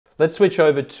Let's switch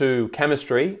over to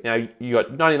chemistry. Now you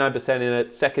got 99% in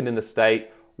it, second in the state.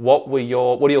 What are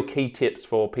your key tips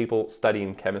for people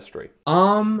studying chemistry?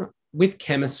 With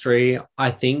chemistry, I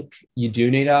think you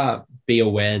do need to be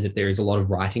aware that there is a lot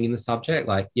of writing in the subject.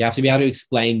 Like you have to be able to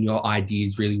explain your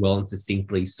ideas really well and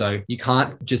succinctly. So you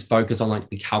can't just focus on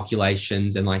like the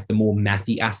calculations and like the more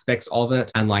mathy aspects of it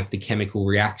and like the chemical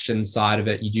reaction side of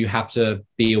it. You do have to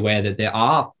be aware that there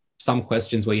are some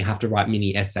questions where you have to write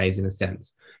mini essays in a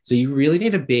sense. So you really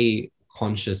need to be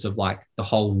conscious of like the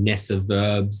whole ness of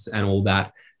verbs and all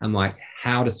that, and like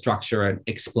how to structure an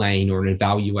explain or an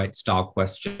evaluate style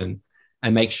question,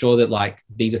 and make sure that like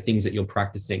these are things that you're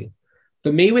practicing.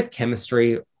 For me with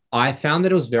chemistry, I found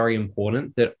that it was very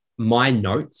important that my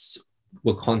notes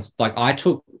were constant. Like I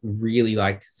took really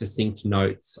like succinct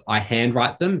notes. I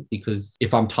handwrite them because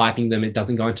if I'm typing them, it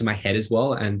doesn't go into my head as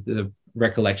well. And the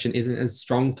recollection isn't as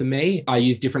strong for me. I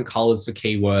use different colors for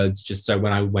keywords just so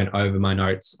when I went over my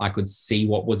notes, I could see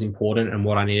what was important and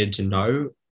what I needed to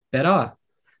know better.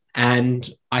 And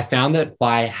I found that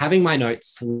by having my notes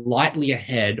slightly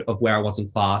ahead of where I was in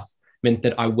class meant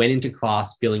that I went into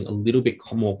class feeling a little bit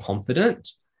more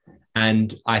confident.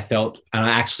 And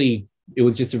it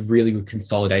was just a really good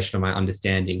consolidation of my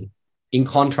understanding. In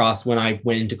contrast, when I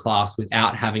went into class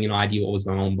without having an idea what was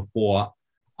going on before,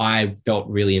 I felt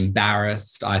really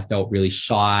embarrassed. I felt really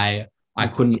shy. I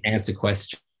couldn't answer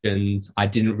questions. I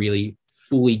didn't really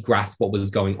fully grasp what was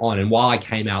going on. And while I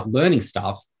came out learning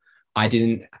stuff, I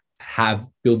didn't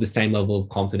build the same level of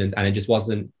confidence, and it just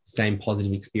wasn't the same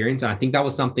positive experience. And I think that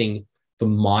was something for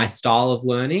my style of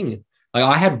learning. Like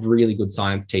I had really good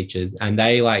science teachers and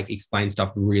they like explained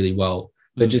stuff really well.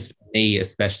 But just for me,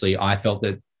 especially, I felt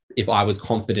that if I was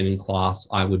confident in class,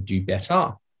 I would do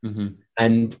better. Mm-hmm.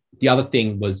 And the other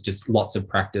thing was just lots of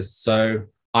practice. So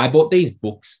I bought these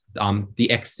books,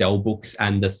 the Excel books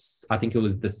and I think it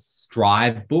was the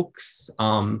Strive books,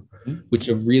 which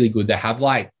are really good. They have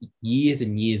like years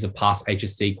and years of past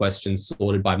HSC questions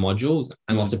sorted by modules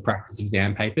and lots of practice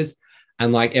exam papers.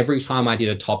 And like every time I did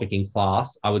a topic in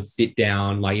class, I would sit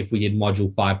down, like if we did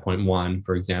module 5.1,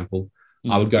 for example,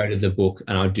 I would go to the book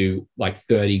and I'd do like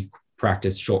 30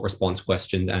 practice short response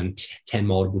questions and 10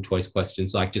 multiple choice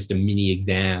questions, like just a mini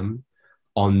exam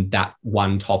on that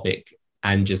one topic.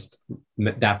 And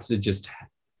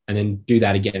and then do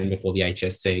that again before the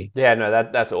HSC. Yeah, no,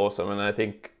 that's awesome. And I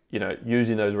think,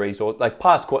 using those resources, like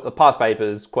past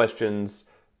papers, questions,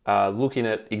 looking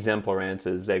at exemplar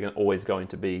answers, they're always going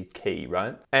to be key,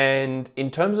 right? And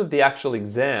in terms of the actual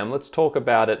exam, let's talk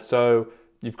about it. So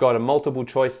you've got a multiple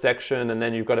choice section, and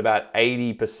then you've got about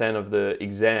 80% of the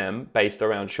exam based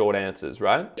around short answers,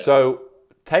 right? Yeah. So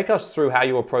take us through how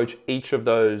you approach each of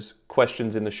those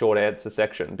questions in the short answer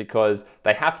section, because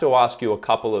they have to ask you a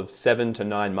couple of 7 to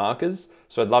 9 markers.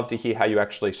 So I'd love to hear how you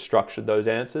actually structured those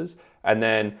answers. And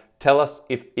then tell us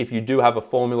if you do have a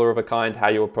formula of a kind, how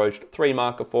you approached 3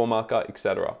 marker, 4 marker,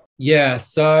 etc. Yeah,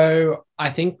 so I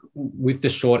think with the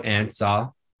short answer,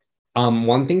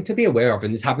 one thing to be aware of,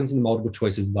 and this happens in the multiple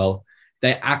choice as well,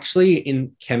 they actually,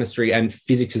 in chemistry and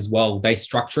physics as well, they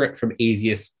structure it from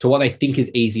easiest to what they think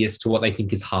is easiest to what they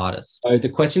think is hardest. So the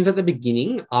questions at the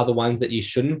beginning are the ones that you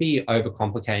shouldn't be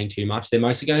overcomplicating too much. They're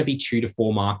mostly going to be 2 to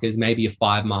 4 markers, maybe a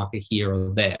 5 marker here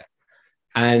or there.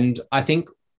 And I think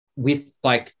with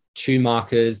like 2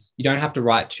 markers, you don't have to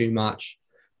write too much.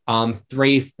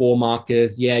 3, 4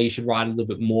 markers, yeah, you should write a little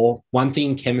bit more. One thing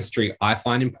in chemistry I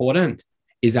find important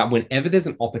is that whenever there's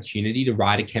an opportunity to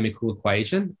write a chemical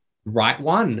equation, write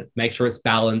one, make sure it's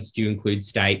balanced, you include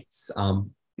states,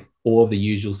 all of the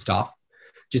usual stuff.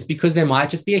 Just because there might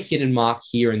just be a hidden mark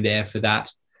here and there for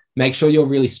that. Make sure you're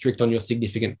really strict on your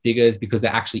significant figures, because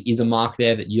there actually is a mark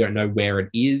there that you don't know where it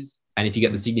is. And if you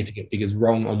get the significant figures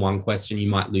wrong on one question, you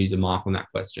might lose a mark on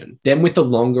that question. Then with the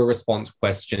longer response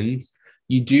questions,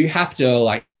 you do have to,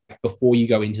 like, before you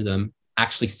go into them,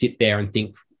 actually sit there and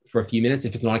think for a few minutes.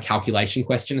 If it's not a calculation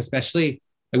question, especially,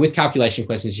 like with calculation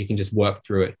questions, you can just work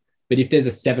through it. But if there's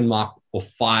a 7 mark or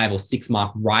 5 or 6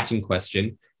 mark writing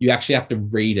question, you actually have to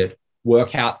read it,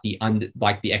 work out the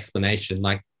explanation.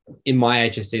 Like in my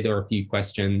HSC, there were a few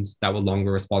questions that were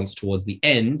longer response towards the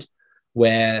end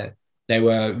where they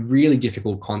were really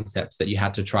difficult concepts that you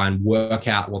had to try and work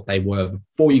out what they were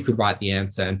before you could write the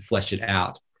answer and flesh it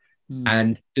out.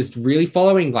 And just really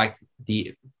following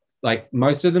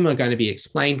most of them are going to be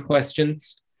explained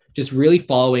questions, just really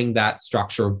following that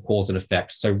structure of cause and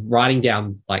effect. So writing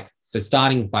down,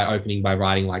 starting by opening by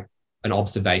writing like an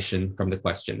observation from the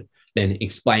question, then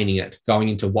explaining it, going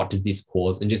into what does this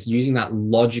cause, and just using that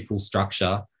logical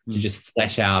structure to just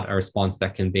flesh out a response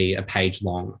that can be a page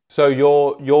long. So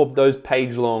those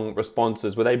page long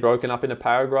responses, were they broken up into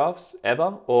paragraphs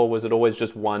ever, or was it always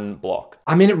just one block?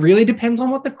 I mean, it really depends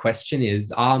on what the question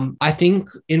is. I think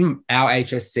in our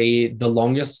HSC, the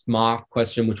longest mark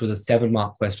question, which was a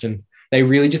 7-mark question, they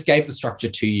really just gave the structure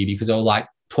to you because they were like,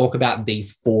 talk about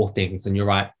these 4 things. And you're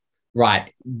right,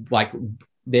 like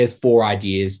there's 4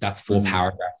 ideas, that's 4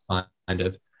 paragraphs kind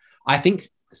of. I think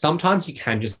sometimes you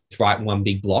can just write one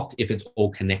big block if it's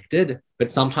all connected, but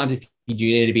sometimes if you do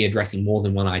need to be addressing more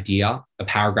than one idea, a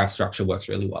paragraph structure works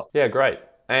really well. Yeah, great.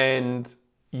 And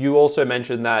you also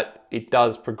mentioned that it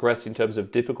does progress in terms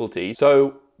of difficulty.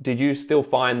 So did you still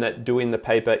find that doing the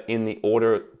paper in the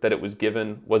order that it was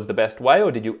given was the best way,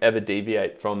 or did you ever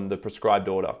deviate from the prescribed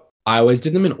order? I always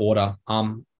did them in order.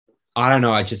 I don't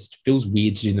know, it just feels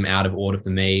weird to do them out of order for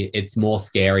me. It's more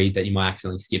scary that you might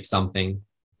accidentally skip something.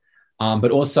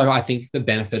 But also, I think the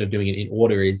benefit of doing it in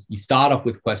order is you start off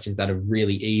with questions that are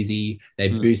really easy. They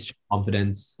boost your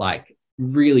confidence, like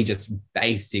really just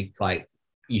basic, like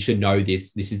you should know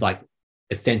this. This is like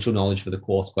essential knowledge for the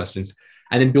course questions.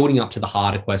 And then building up to the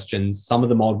harder questions. Some of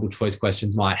the multiple choice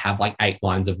questions might have like 8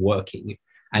 lines of working.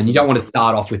 And you don't want to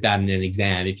start off with that in an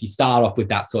exam. If you start off with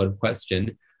that sort of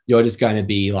question, you're just going to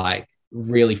be like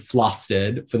really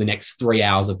flustered for the next 3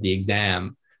 hours of the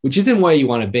exam, which isn't where you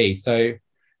want to be. So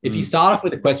if you start off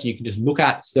with a question, you can just look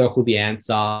at, circle the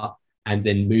answer, and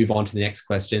then move on to the next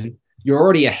question. You're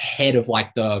already ahead of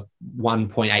like the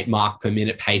 1.8 mark per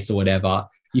minute pace or whatever.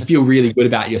 You feel really good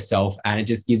about yourself, and it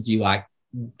just gives you like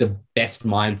the best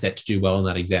mindset to do well in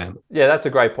that exam. Yeah, that's a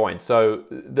great point. So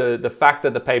the fact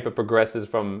that the paper progresses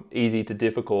from easy to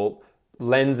difficult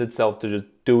lends itself to just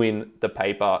doing the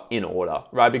paper in order,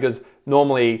 right? Because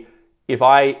normally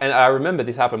and I remember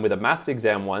this happened with a maths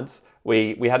exam once.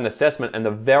 We had an assessment, and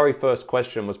the very first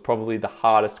question was probably the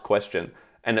hardest question.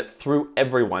 And it threw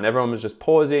everyone. Everyone was just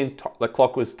pausing. The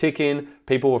clock was ticking.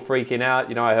 People were freaking out.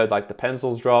 You know, I heard like the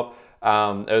pencils drop.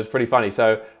 It was pretty funny.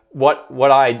 So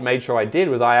what I made sure I did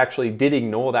was I actually did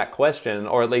ignore that question,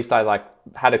 or at least I like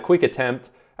had a quick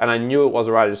attempt, and I knew it was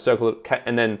right. I just circled it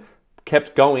and then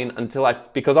kept going until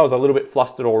because I was a little bit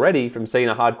flustered already from seeing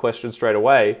a hard question straight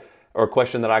away, or a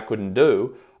question that I couldn't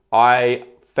do. I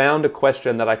found a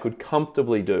question that I could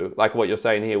comfortably do, like what you're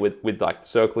saying here with like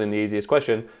circling the easiest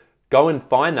question. Go and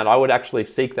find that. I would actually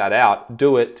seek that out,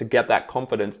 do it to get that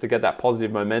confidence, to get that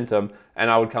positive momentum, and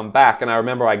I would come back. And I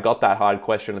remember I got that hard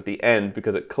question at the end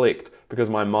because it clicked, because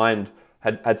my mind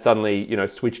had suddenly, you know,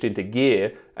 switched into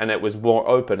gear, and it was more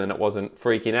open and it wasn't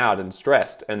freaking out and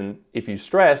stressed. And if you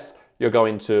stress, you're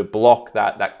going to block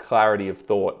that clarity of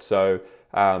thought. So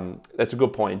that's a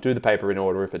good point. Do the paper in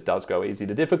order if it does go easy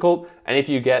to difficult. And if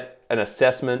you get an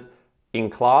assessment in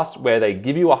class where they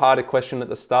give you a harder question at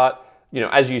the start, you know,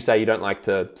 as you say, you don't like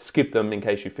to skip them in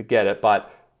case you forget it,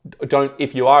 but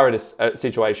if you are at a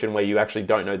situation where you actually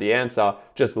don't know the answer,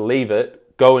 just leave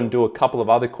it, go and do a couple of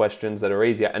other questions that are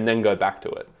easier, and then go back to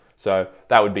it. So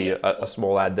that would be a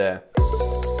small add there.